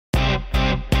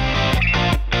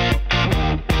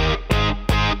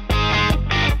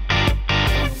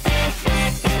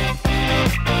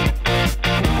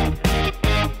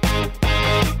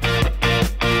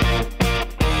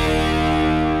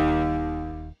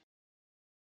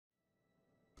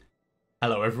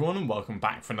Hello everyone and welcome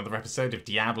back for another episode of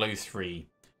Diablo 3.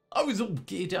 I was all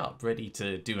geared up, ready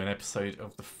to do an episode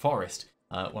of The Forest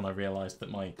when I realised that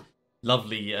my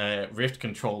lovely Rift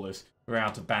controllers were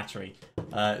out of battery.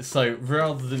 So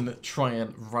rather than try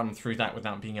and run through that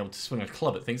without being able to swing a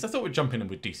club at things, I thought we'd jump in and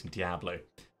we'd do some Diablo.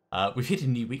 We've hit a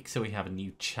new week, so we have a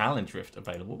new challenge Rift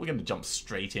available. We're going to jump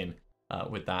straight in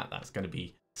with that. That's going to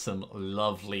be some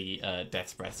lovely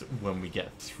death breaths when we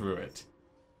get through it.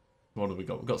 What have we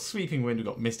got? We've got Sweeping Wind, we've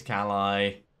got Mystic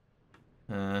Ally.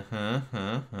 And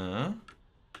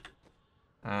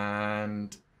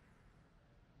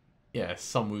yeah,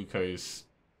 some Wuko's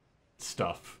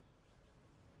stuff.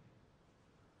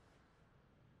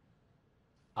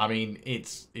 I mean,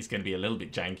 it's going to be a little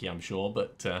bit janky, I'm sure,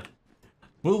 but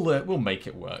we'll make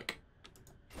it work.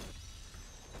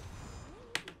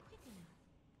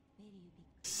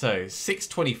 So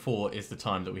 6:24 is the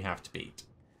time that we have to beat.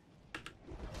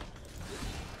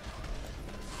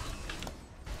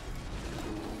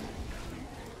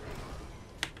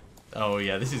 Oh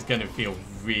yeah, this is going to feel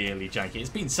really janky. It's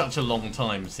been such a long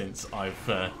time since I've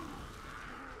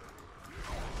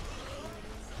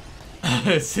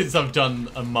since I've done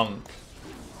a monk.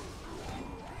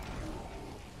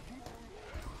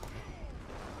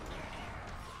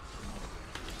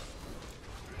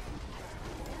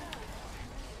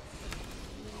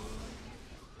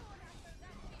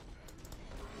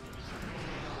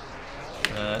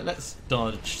 Let's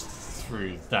dodge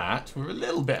through that. We're a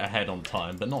little bit ahead on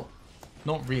time, but not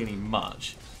really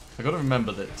much. I've got to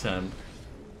remember that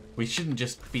we shouldn't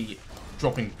just be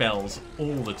dropping bells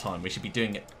all the time. We should be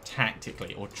doing it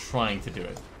tactically, or trying to do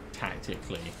it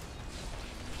tactically.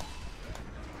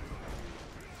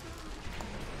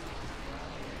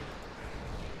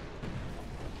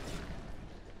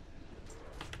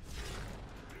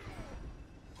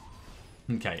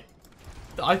 Okay.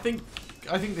 I think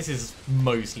this is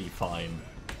mostly fine.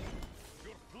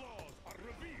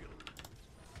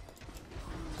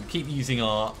 Keep using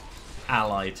our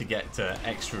ally to get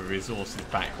extra resources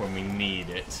back when we need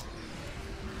it.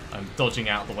 And dodging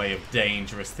out the way of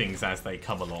dangerous things as they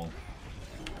come along.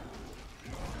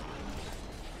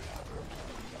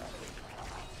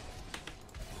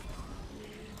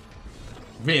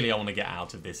 Really, I want to get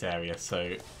out of this area,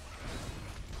 so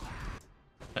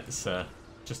let's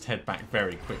just head back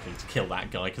very quickly to kill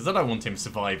that guy, because I don't want him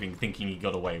surviving thinking he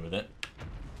got away with it.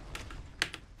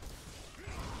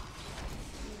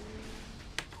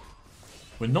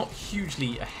 We're not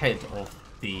hugely ahead of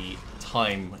the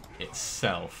time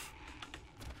itself.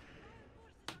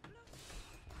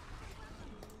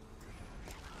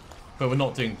 But we're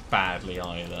not doing badly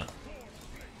either.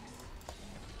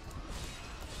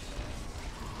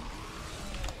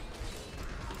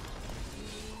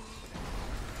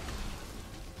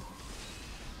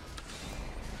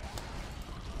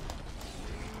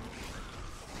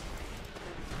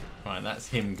 Right, that's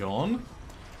him gone.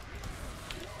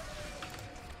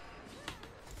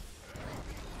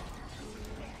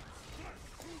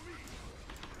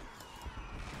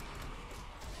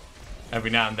 Every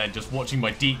now and then, just watching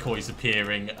my decoys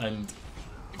appearing, and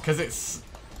because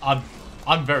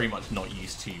I'm very much not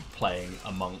used to playing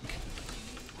a monk.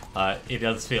 It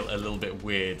does feel a little bit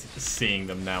weird seeing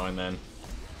them now and then.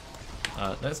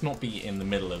 Let's not be in the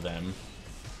middle of them.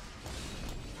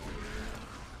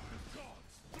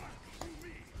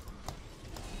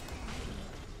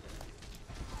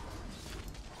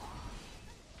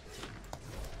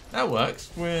 That works.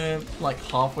 We're like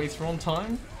halfway through on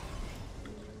time.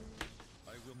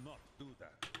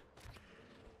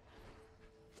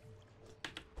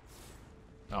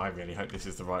 Oh, I really hope this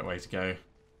is the right way to go.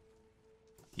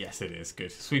 Yes, it is.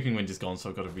 Good. Sweeping Wind is gone, so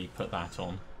I've got to re-put that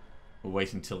on. We'll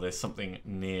wait until there's something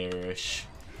nearish.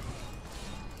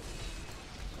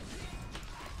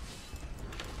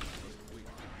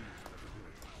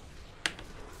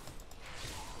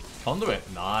 Conduit.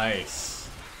 Nice.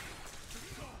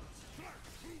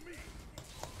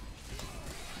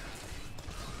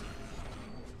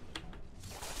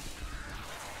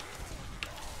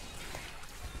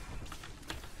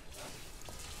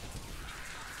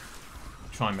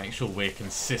 Try and make sure we're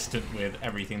consistent with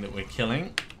everything that we're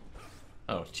killing.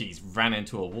 Oh, geez, ran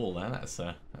into a wall there. That's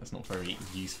not very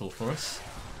useful for us.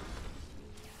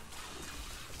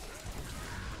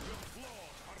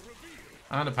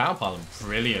 And a power pylon.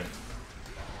 Brilliant.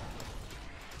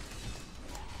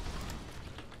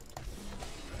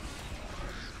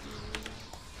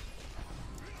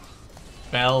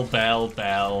 Bell, bell,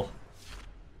 bell.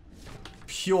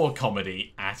 Pure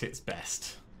comedy at its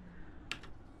best.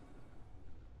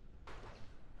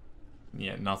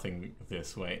 Yeah, nothing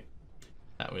this way.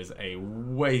 That was a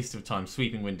waste of time.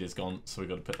 Sweeping Wind is gone, so we've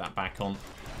got to put that back on.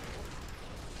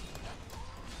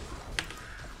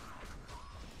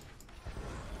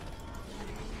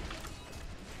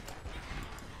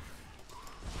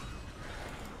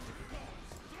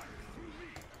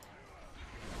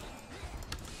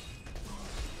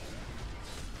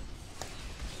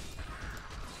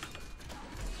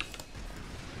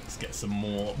 Let's get some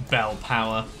more bell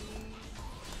power.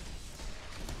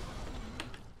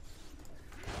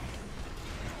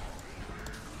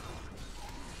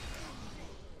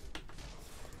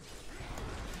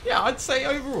 Yeah, I'd say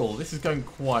overall this is going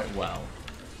quite well.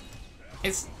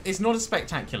 It's not a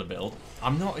spectacular build.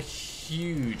 I'm not a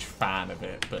huge fan of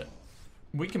it, but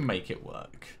we can make it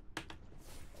work.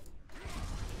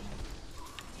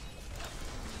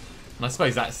 And I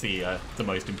suppose that's the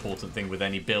most important thing with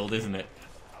any build, isn't it?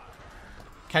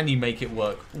 Can you make it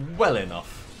work well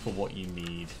enough for what you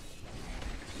need?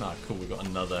 Ah, cool, we've got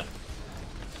another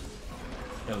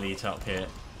elite up here.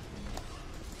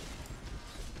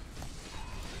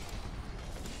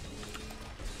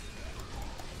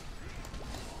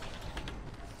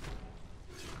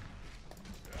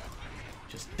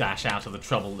 Just dash out of the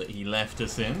trouble that he left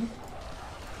us in.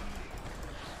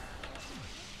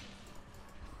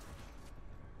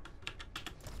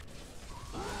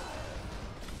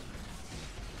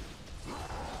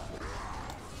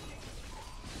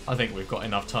 I think we've got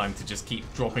enough time to just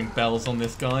keep dropping bells on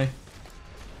this guy.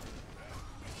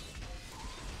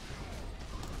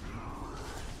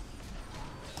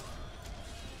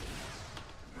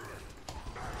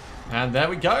 And there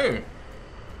we go.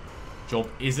 Job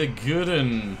is a good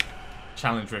one.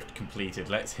 Challenge Rift completed.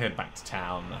 Let's head back to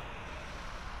town.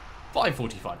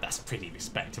 5:45. That's pretty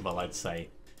respectable, I'd say.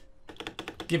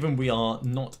 Given we are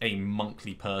not a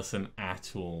monthly person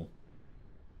at all.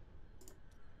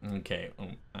 Okay, oh,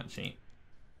 actually,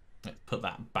 let's put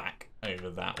that back over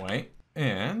that way.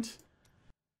 And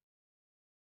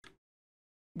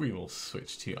we will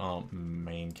switch to our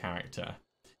main character.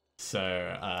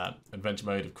 So, adventure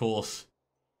mode, of course.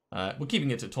 We're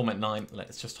keeping it to Torment 9.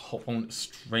 Let's just hop on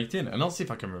straight in. And I'll see if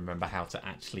I can remember how to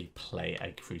actually play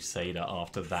a Crusader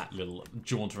after that little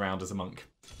jaunt around as a monk.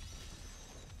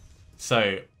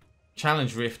 So,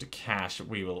 Challenge Rift cash,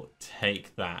 we will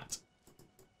take that.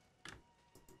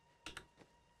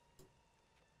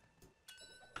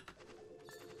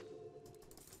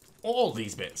 All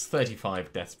these bits.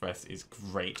 35 Death's Breath is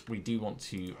great. We do want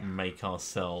to make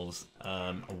ourselves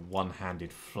a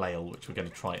one-handed flail, which we're going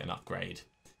to try and upgrade.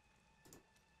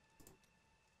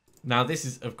 Now, this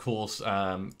is, of course,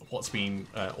 what's been,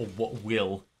 or what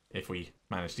will, if we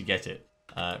manage to get it,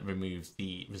 remove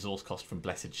the resource cost from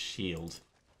Blessed Shield.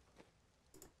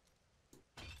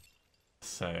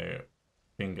 So,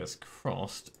 fingers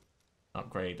crossed.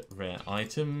 Upgrade rare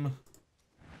item.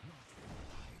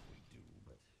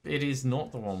 It is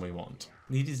not the one we want.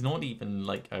 It is not even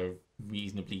like a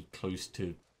reasonably close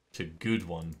to good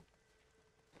one.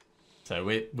 So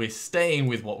we're staying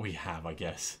with what we have, I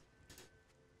guess.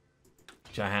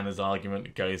 Johanna's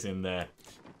argument goes in there.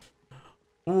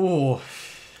 Oh,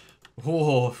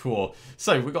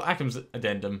 so we've got Akham's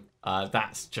Addendum.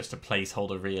 That's just a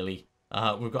placeholder, really.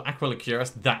 We've got Aquila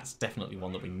Cuirass. That's definitely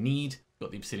one that we need. We've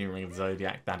got the Obsidian Ring of the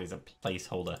Zodiac. That is a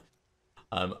placeholder.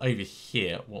 Over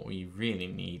here, what we really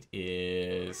need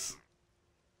is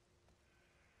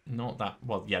not that.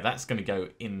 Well, yeah, that's going to go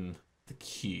in the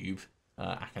cube.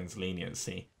 Akhan's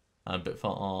Leniency. But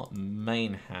for our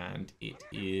main hand, it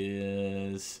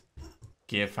is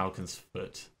Gear Falcon's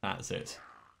Foot. That's it.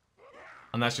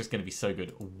 And that's just going to be so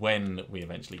good when we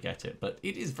eventually get it. But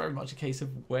it is very much a case of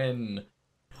when.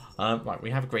 Right,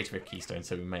 we have a Greater Rift Keystone,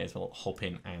 so we may as well hop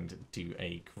in and do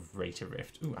a Greater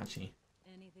Rift. Ooh, actually,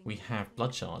 we have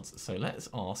Blood Shards, so let's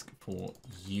ask for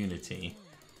Unity.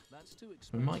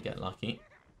 We might get lucky.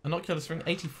 An Oculus Ring,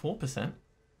 84%. And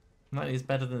that is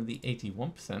better than the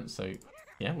 81%, so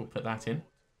yeah, we'll put that in.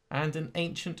 And an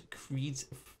Ancient Creed's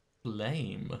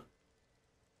Flame.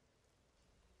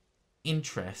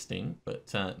 Interesting,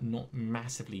 but not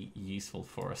massively useful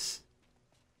for us.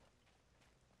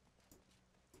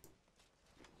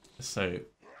 So,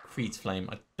 Creed's Flame,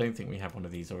 I don't think we have one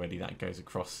of these already. That goes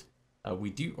across. We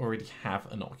do already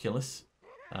have an Oculus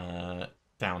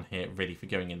down here ready for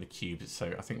going in the cube,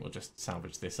 so I think we'll just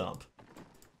salvage this up.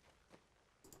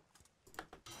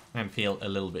 And feel a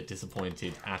little bit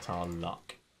disappointed at our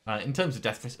luck. In terms of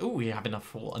Death Press, oh, we have enough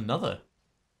for another.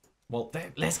 Well,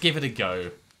 let's give it a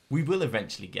go. We will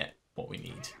eventually get what we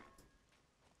need.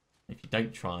 If you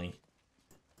don't try,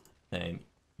 then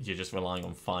you're just relying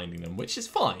on finding them, which is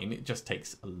fine. It just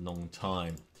takes a long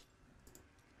time.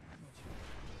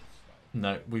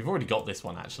 No, we've already got this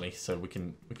one actually, so we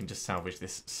can just salvage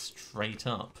this straight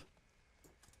up.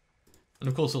 And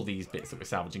of course all these bits that we're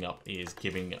salvaging up is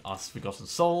giving us Forgotten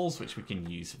Souls, which we can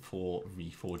use for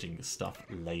reforging stuff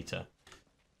later.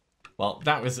 Well,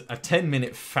 that was a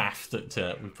 10-minute faff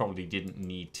that we probably didn't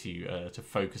need to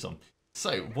focus on.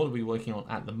 So, what are we working on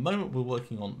at the moment? We're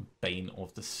working on Bane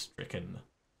of the Stricken.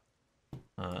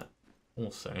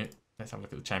 Also, let's have a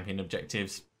look at the champion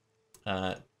objectives.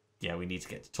 Yeah, we need to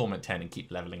get to Torment 10 and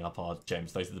keep leveling up our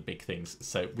gems. Those are the big things.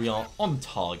 So, we are on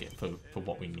target for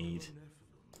what we need.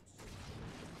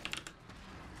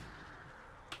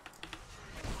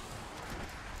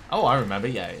 Oh, I remember,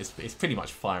 yeah, it's pretty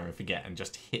much fire and forget and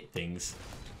just hit things.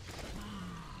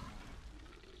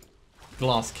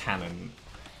 Glass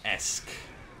cannon-esque.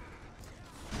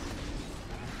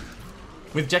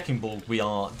 With Jacking Ball, we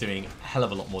are doing a hell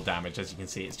of a lot more damage. As you can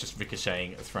see, it's just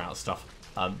ricocheting throughout stuff.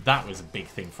 That was a big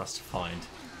thing for us to find.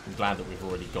 I'm glad that we've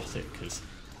already got it, because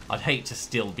I'd hate to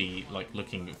still be like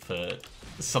looking for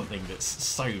something that's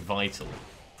so vital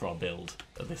for our build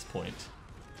at this point.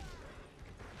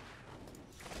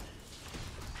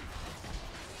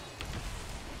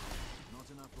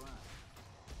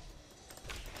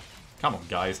 Come on,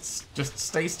 guys. Just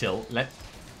stay still. Let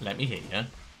me hit you.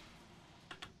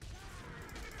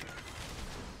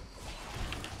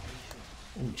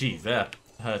 Oh, geez, they're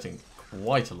hurting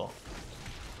quite a lot.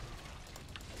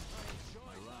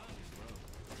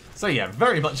 So yeah,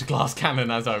 very much a glass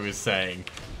cannon, as I was saying.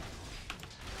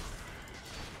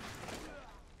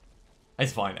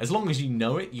 It's fine. As long as you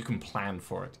know it, you can plan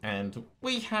for it. And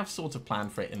we have sort of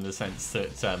planned for it in the sense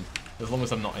that as long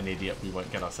as I'm not an idiot, we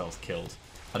won't get ourselves killed.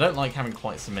 I don't like having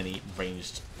quite so many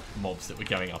ranged mobs that we're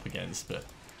going up against, but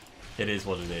it is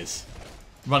what it is.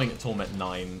 Running at Torment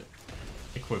 9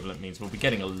 equivalent means we'll be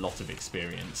getting a lot of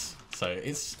experience. So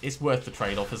it's worth the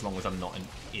trade-off as long as I'm not an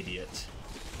idiot.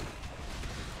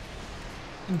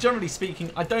 And generally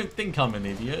speaking, I don't think I'm an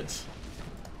idiot.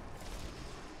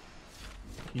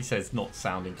 He says not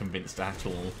sounding convinced at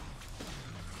all.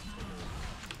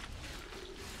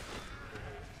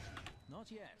 Not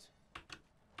yet.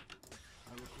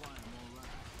 I require more rounds.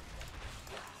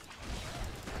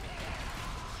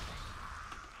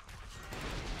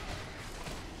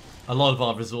 A lot of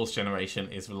our resource generation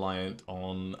is reliant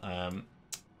on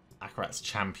Akarat's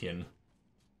champion.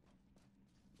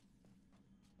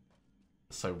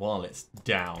 So while it's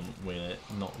down, we're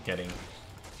not getting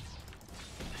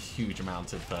a huge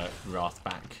amount of wrath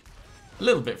back. A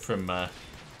little bit from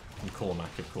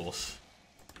Cormac, of course.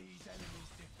 These enemies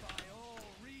defy all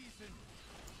reason.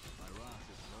 My wrath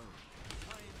is low.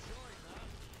 I enjoy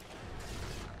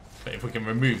that. But if we can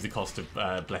remove the cost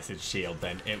of Blessed Shield,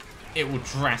 then it will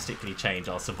drastically change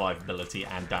our survivability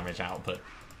and damage output.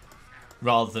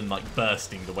 Rather than like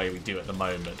bursting the way we do at the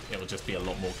moment, it will just be a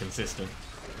lot more consistent.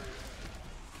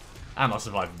 And our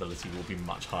survivability will be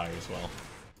much higher as well.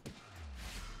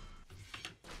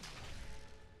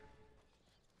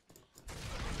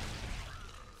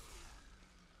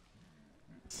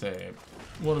 So,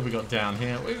 what have we got down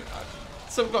here?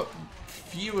 So we've got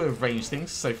fewer range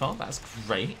things so far. That's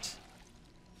great.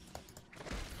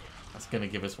 That's going to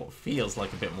give us what feels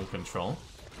like a bit more control.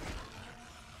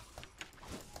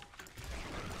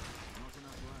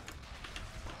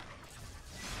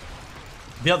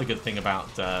 The other good thing about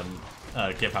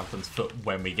Githauten's Foot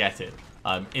when we get it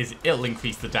is it'll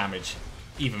increase the damage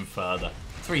even further.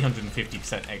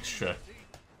 350% extra.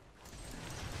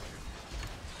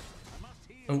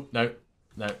 Oh, no.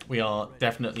 No, we are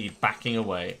definitely backing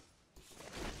away.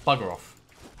 Bugger off.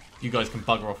 You guys can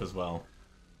bugger off as well.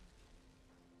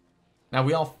 Now,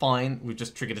 we are fine. We've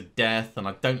just triggered a death, and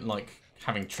I don't like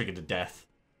having triggered a death.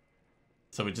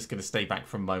 So we're just going to stay back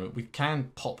for a moment. We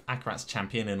can pop Akarat's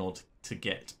champion in order to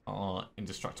get our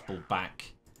indestructible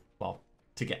back. Well,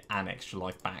 to get an extra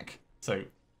life back. So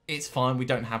it's fine. We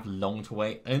don't have long to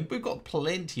wait. And we've got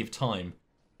plenty of time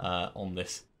on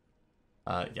this.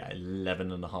 Yeah,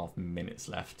 11.5 minutes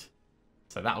left.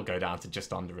 So that'll go down to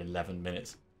just under 11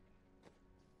 minutes.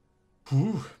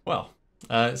 Whew. Well,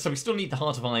 so we still need the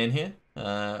Heart of Iron here.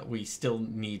 We still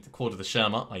need the Cord of the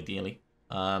Sherma, ideally.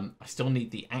 I still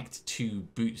need the Act 2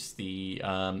 boots, the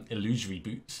illusory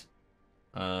boots.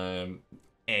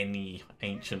 Any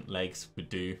ancient legs would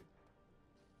do.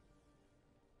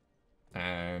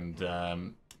 And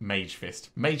Mage Fist.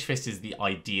 Mage Fist is the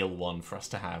ideal one for us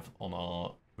to have on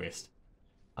our wrist.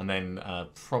 And then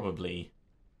probably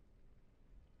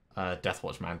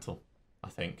Deathwatch Mantle, I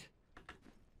think.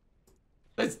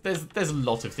 There's a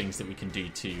lot of things that we can do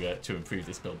to improve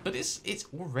this build, but it's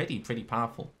already pretty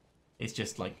powerful. It's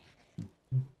just like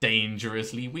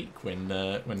dangerously weak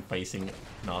when facing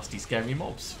nasty, scary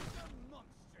mobs.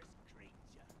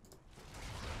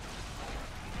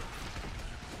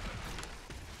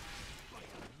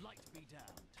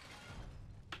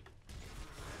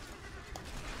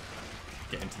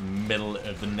 Get into the middle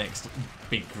of the next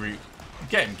big group.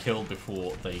 Get them killed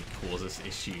before they cause us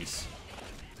issues.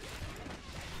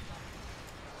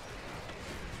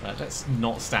 Let's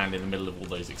not stand in the middle of all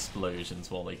those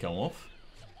explosions while they go off.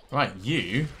 Right,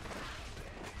 you're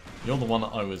the one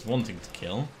that I was wanting to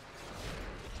kill.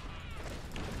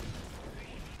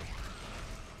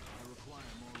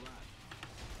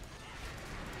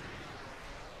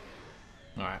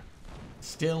 Alright.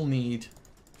 Still need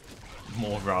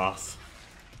more wrath.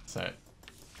 So,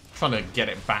 trying to get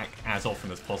it back as often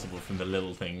as possible from the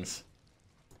little things.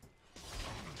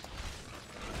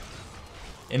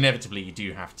 Inevitably, you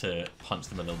do have to punch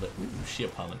them a little bit. Ooh,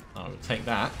 shield pylon. I will take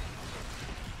that.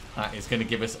 That is going to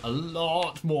give us a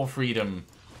lot more freedom.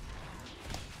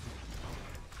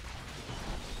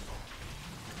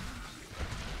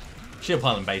 Shield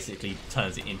pylon basically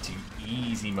turns it into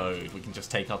easy mode. We can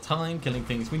just take our time killing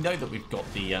things. We know that we've got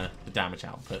the damage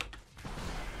output.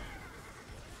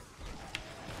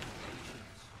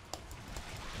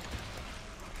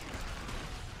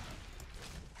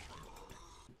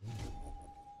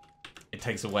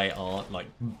 Takes away our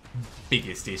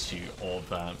biggest issue of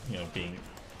being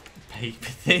paper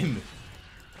thin,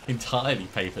 entirely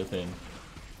paper thin.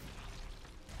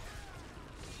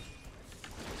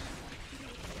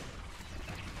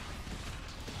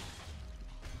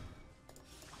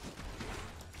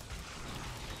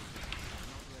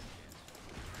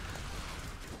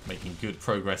 Making good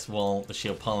progress while the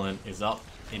shield pylon is up.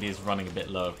 It is running a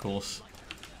bit low, of course.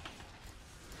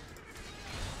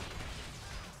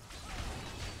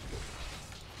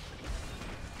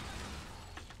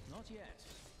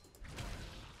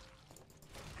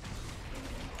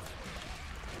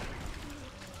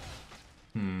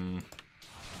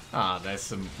 There's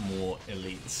some more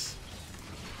elites.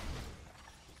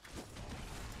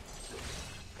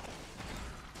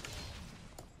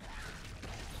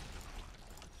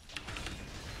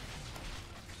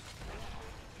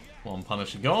 One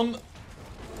Punisher gone.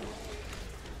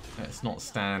 Let's not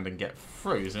stand and get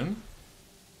frozen.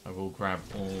 I will grab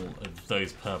all of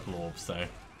those purple orbs though.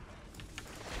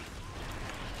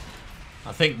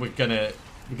 I think we're gonna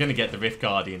get the Rift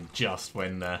Guardian just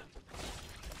when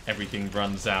everything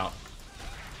runs out.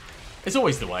 It's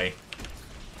always the way.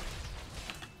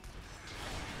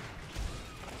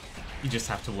 You just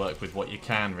have to work with what you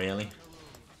can, really.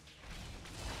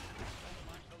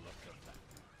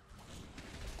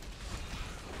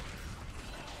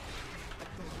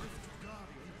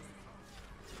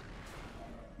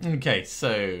 Okay,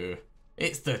 so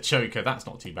it's the choker. That's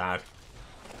not too bad.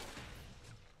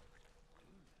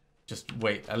 Just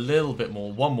wait a little bit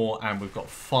more. One more, and we've got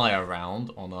fire round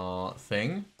on our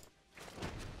thing.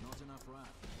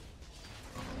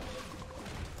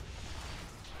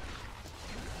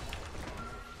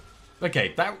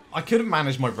 Okay, that I could have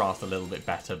managed my wrath a little bit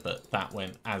better, but that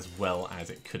went as well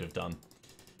as it could have done.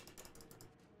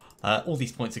 All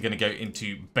these points are going to go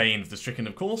into Bane of the Stricken,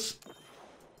 of course.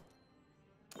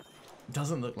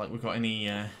 Doesn't look like we've got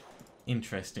any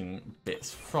interesting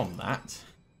bits from that.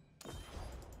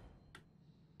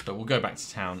 But we'll go back to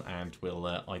town and we'll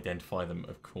identify them,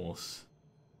 of course.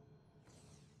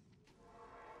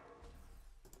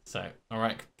 So,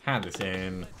 alright, hand this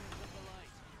in.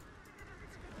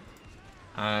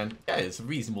 And yeah, it's a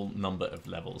reasonable number of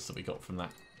levels that we got from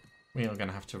that. We are going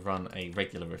to have to run a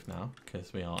regular rift now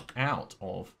because we are out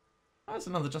of... Oh, that's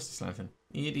another Justice Lantern.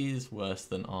 It is worse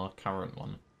than our current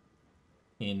one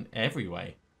in every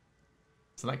way.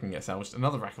 So that can get salvaged.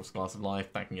 Another Rakos Glass of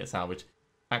Life, that can get salvaged.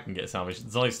 That can get salvaged.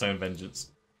 Zystone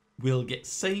Vengeance will get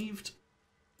saved.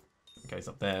 It goes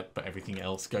up there, but everything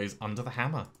else goes under the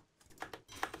hammer.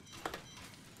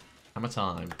 Hammer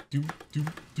time. Doop,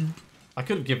 doop, doop. I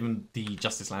could have given the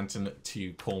Justice Lantern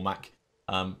to Cormac,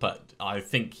 but I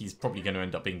think he's probably going to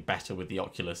end up being better with the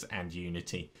Oculus and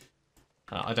Unity.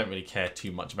 I don't really care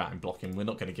too much about him blocking. We're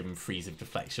not going to give him Freeze of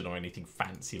Deflection or anything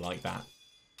fancy like that.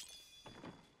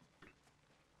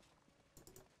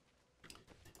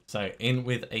 So, in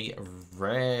with a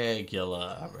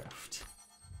regular rift.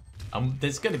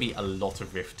 There's going to be a lot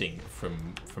of rifting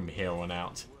from here on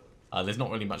out. There's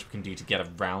not really much we can do to get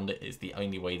around it. It's the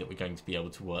only way that we're going to be able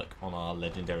to work on our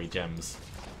legendary gems.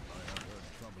 I have heard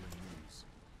troubling news.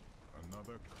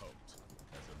 Another cult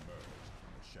has emerged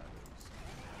from the shadows.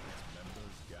 Its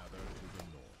members gather to the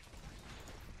north.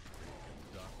 They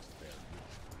conduct their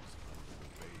rituals under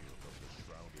the veil of the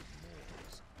shrouded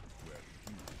moors, where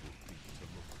you will be to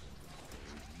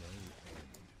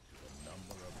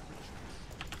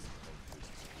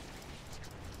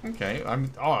Okay,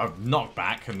 oh,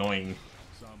 knockback, annoying.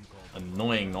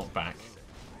 Annoying knockback.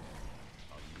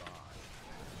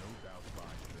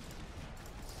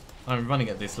 I mean, running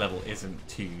at this level isn't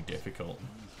too difficult.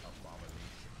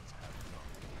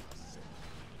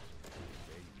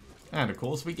 And of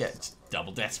course, we get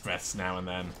double death breaths now and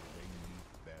then.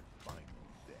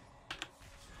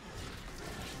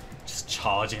 Just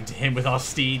charge into him with our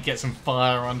steed, get some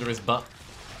fire under his butt.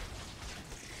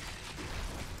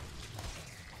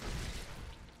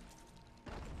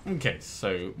 Okay,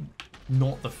 so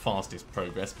not the fastest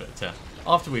progress, but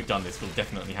after we've done this, we'll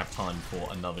definitely have time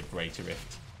for another greater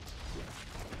rift.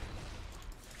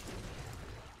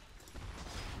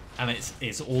 And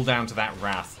it's all down to that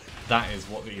wrath. That is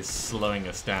what is slowing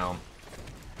us down.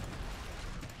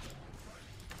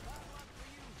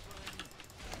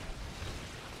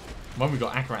 When we've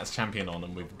got Akarat's champion on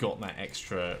and we've got that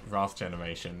extra wrath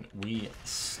generation, we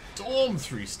storm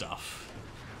through stuff.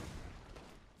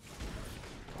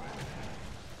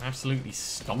 Absolutely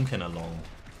stonking along.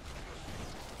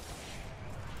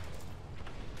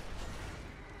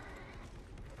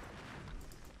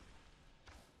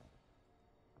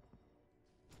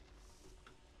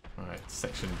 Alright,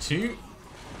 section 2.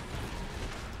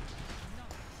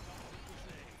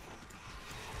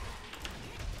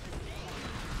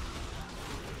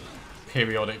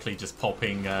 Periodically just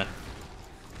popping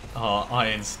our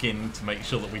iron skin to make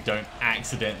sure that we don't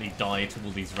accidentally die to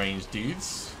all these ranged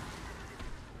dudes.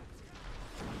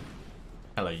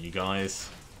 Hello, you guys.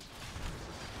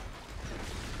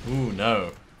 Ooh,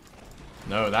 no.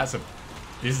 No, this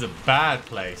is a bad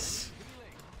place.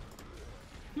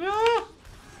 Ah!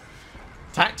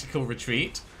 Tactical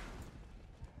retreat.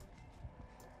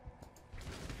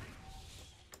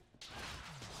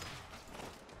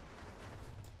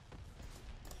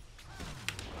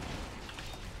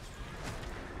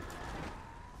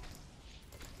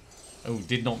 Oh,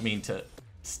 did not mean to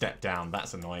step down.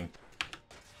 That's annoying.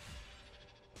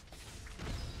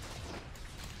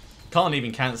 Can't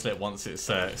even cancel it once it's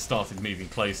started moving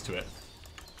close to it.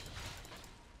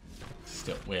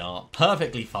 Still, we are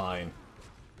perfectly fine.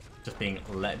 Just being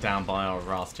let down by our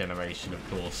wrath generation, of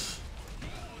course.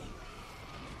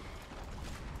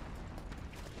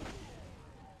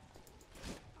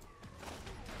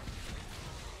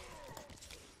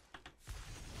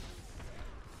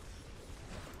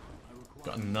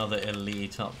 Got another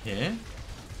elite up here.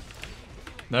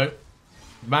 No,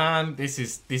 man, this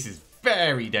is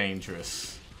very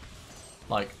dangerous.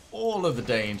 Like all of the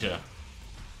danger.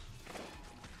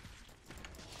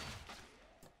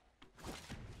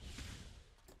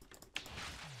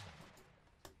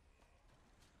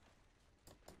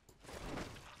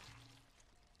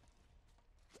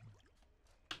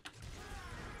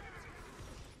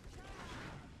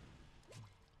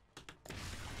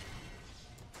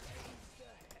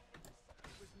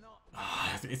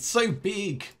 It's so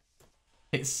big.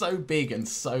 It's so big and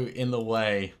so in the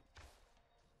way.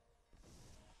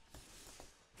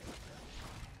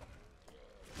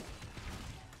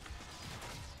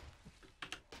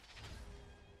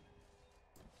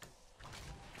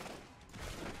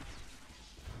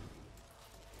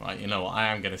 Right, you know what? I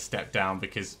am going to step down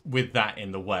because with that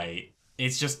in the way,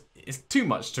 it's too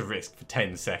much to risk for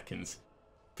 10 seconds.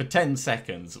 For 10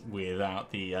 seconds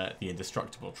without the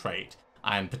indestructible trait.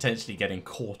 And potentially getting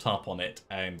caught up on it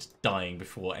and dying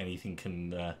before anything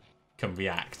can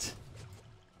react.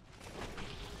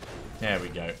 There we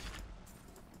go.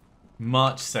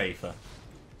 Much safer.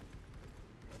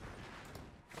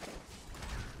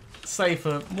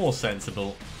 Safer, more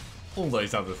sensible. All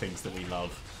those other things that we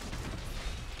love.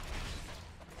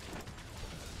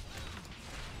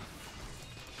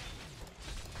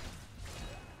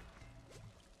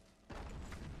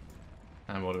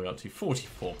 And what are we up to?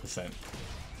 44%.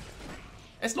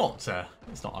 It's not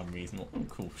unreasonable. Oh,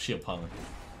 cool. Shield piling.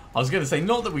 I was going to say,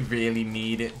 not that we really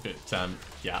need it, but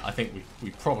yeah, I think we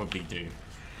probably do.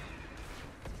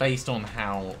 Based on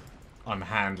how I'm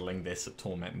handling this at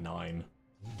Torment 9,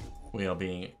 we are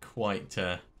being quite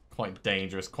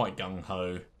dangerous, quite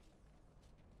gung-ho.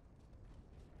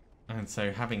 And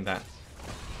so having that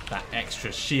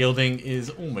extra shielding is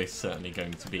almost certainly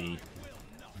going to be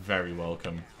very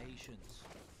welcome.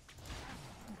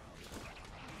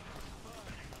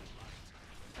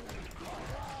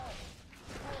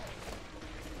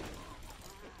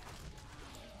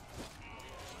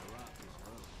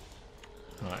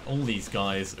 Right, all these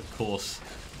guys, of course,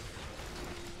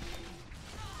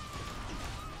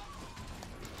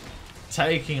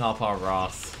 taking up our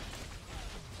wrath,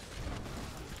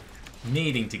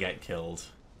 needing to get killed.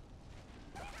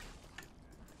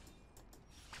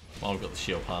 While we've got the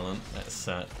shield pylon, let's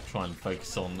try and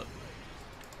focus on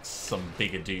some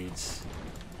bigger dudes.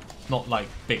 Not like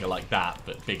bigger like that,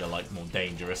 but bigger like more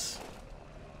dangerous.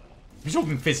 If you're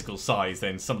talking physical size,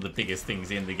 then some of the biggest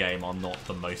things in the game are not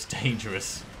the most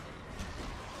dangerous.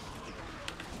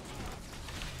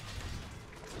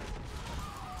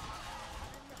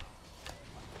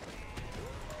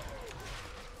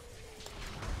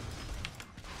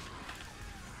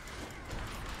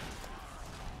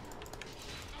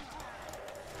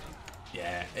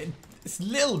 Yeah, it's a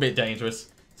little bit dangerous,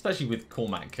 especially with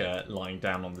Cormac lying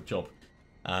down on the job.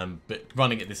 But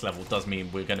running at this level does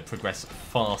mean we're going to progress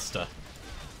faster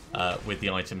with the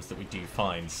items that we do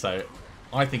find. So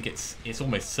I think it's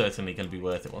almost certainly going to be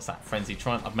worth it. What's that? Frenzy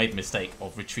Triumph? I've made the mistake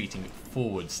of retreating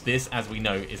forwards. This, as we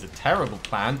know, is a terrible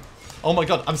plan. Oh my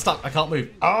god, I'm stuck. I can't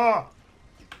move. Ah!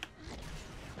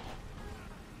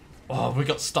 Oh, we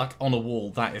got stuck on a wall.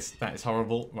 That is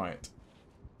horrible. Right.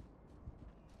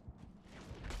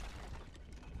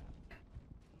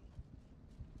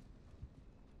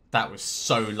 That was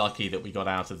so lucky that we got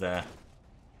out of there.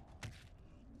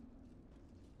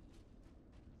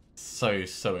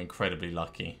 So incredibly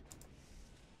lucky.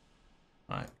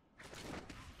 Right.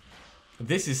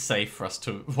 This is safe for us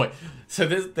to... Wait, so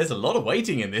there's a lot of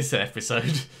waiting in this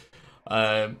episode.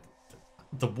 The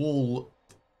wall...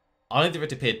 Either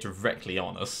it appeared directly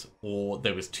on us, or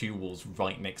there was two walls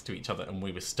right next to each other and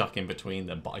we were stuck in between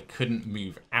them, but I couldn't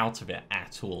move out of it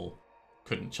at all.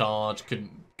 Couldn't charge,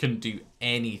 couldn't do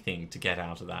anything to get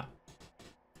out of that.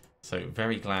 So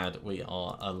very glad we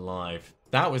are alive.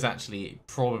 That was actually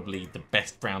probably the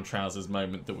best brown trousers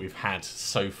moment that we've had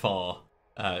so far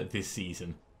this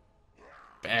season.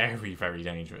 Very, very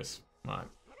dangerous. Right,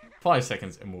 5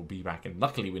 seconds and we'll be back. And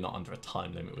luckily we're not under a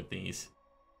time limit with these.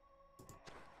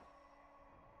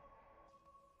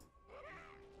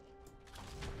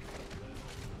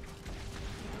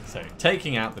 So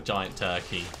taking out the giant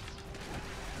turkey.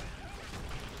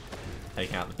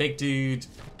 Taking out the big dude.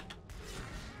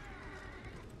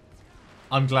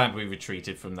 I'm glad we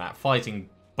retreated from that. Fighting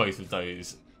both of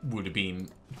those would have been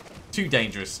too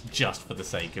dangerous just for the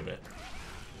sake of it.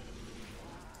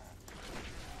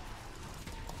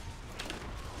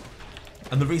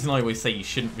 And the reason I always say you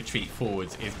shouldn't retreat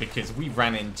forwards is because we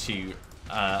ran into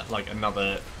like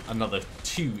another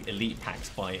 2 elite packs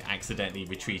by accidentally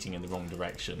retreating in the wrong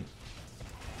direction.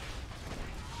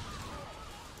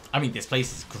 I mean, this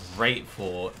place is great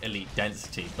for elite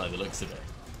density by the looks of it,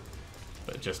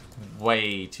 but just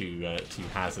way too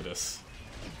hazardous.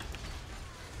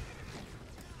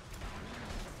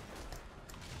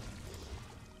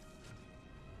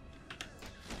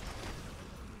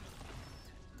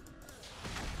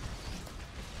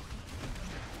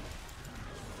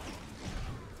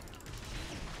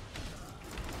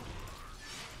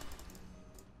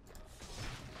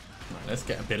 Right, let's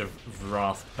get a bit of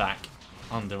wrath back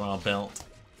under our belt.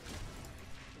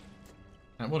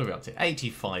 And what are we up to?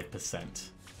 85%.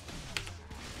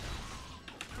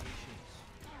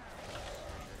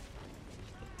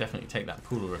 Definitely take that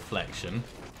pool of reflection.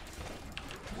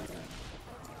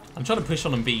 I'm trying to push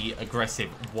on and be aggressive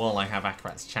while I have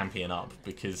Akarat's champion up,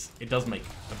 because it does make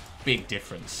a big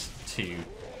difference to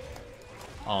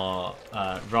our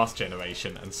Wrath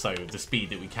generation, and so the speed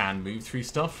that we can move through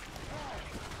stuff.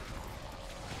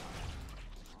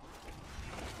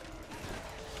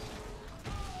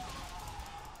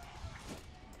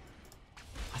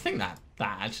 I think that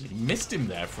actually missed him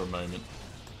there for a moment.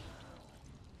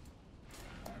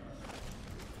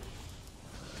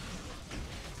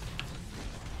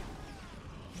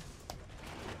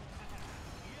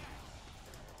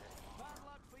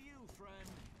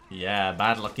 Yeah,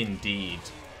 bad luck indeed.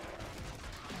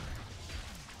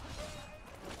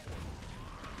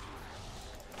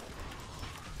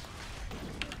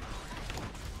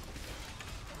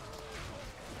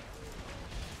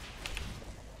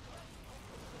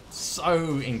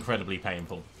 So incredibly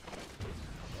painful.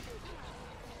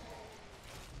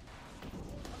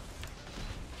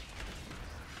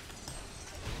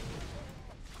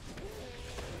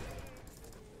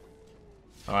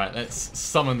 Alright, let's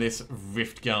summon this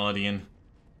Rift Guardian.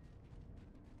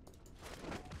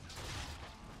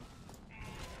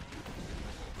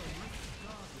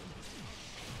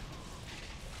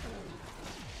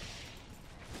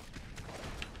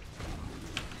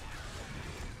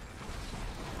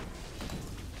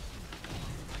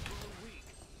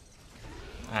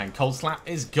 And Cold Slap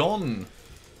is gone.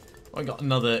 I got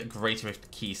another Great Rift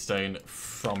Keystone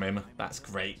from him. That's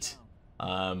great.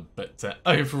 But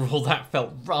overall, that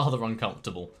felt rather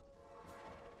uncomfortable.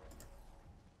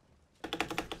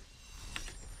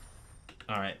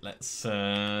 Alright, let's...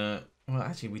 what Well,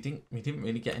 actually, we didn't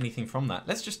really get anything from that.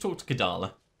 Let's just talk to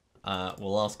Kadala.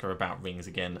 We'll ask her about rings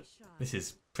again. This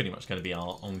is pretty much going to be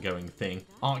our ongoing thing.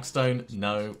 Arkstone,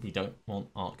 no, we don't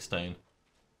want Arkstone.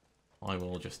 I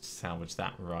will just salvage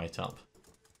that right up.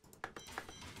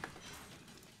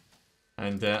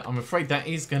 And I'm afraid that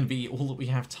is going to be all that we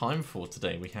have time for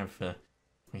today. We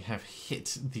have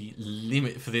hit the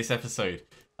limit for this episode.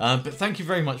 But thank you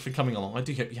very much for coming along. I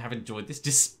do hope you have enjoyed this,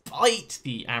 despite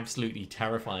the absolutely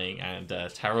terrifying and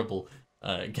terrible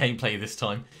gameplay this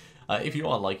time. If you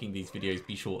are liking these videos,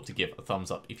 be sure to give a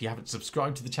thumbs up. If you haven't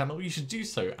subscribed to the channel, you should do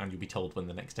so, and you'll be told when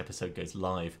the next episode goes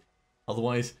live.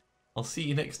 Otherwise, I'll see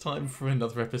you next time for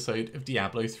another episode of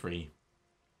Diablo 3.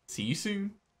 See you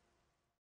soon!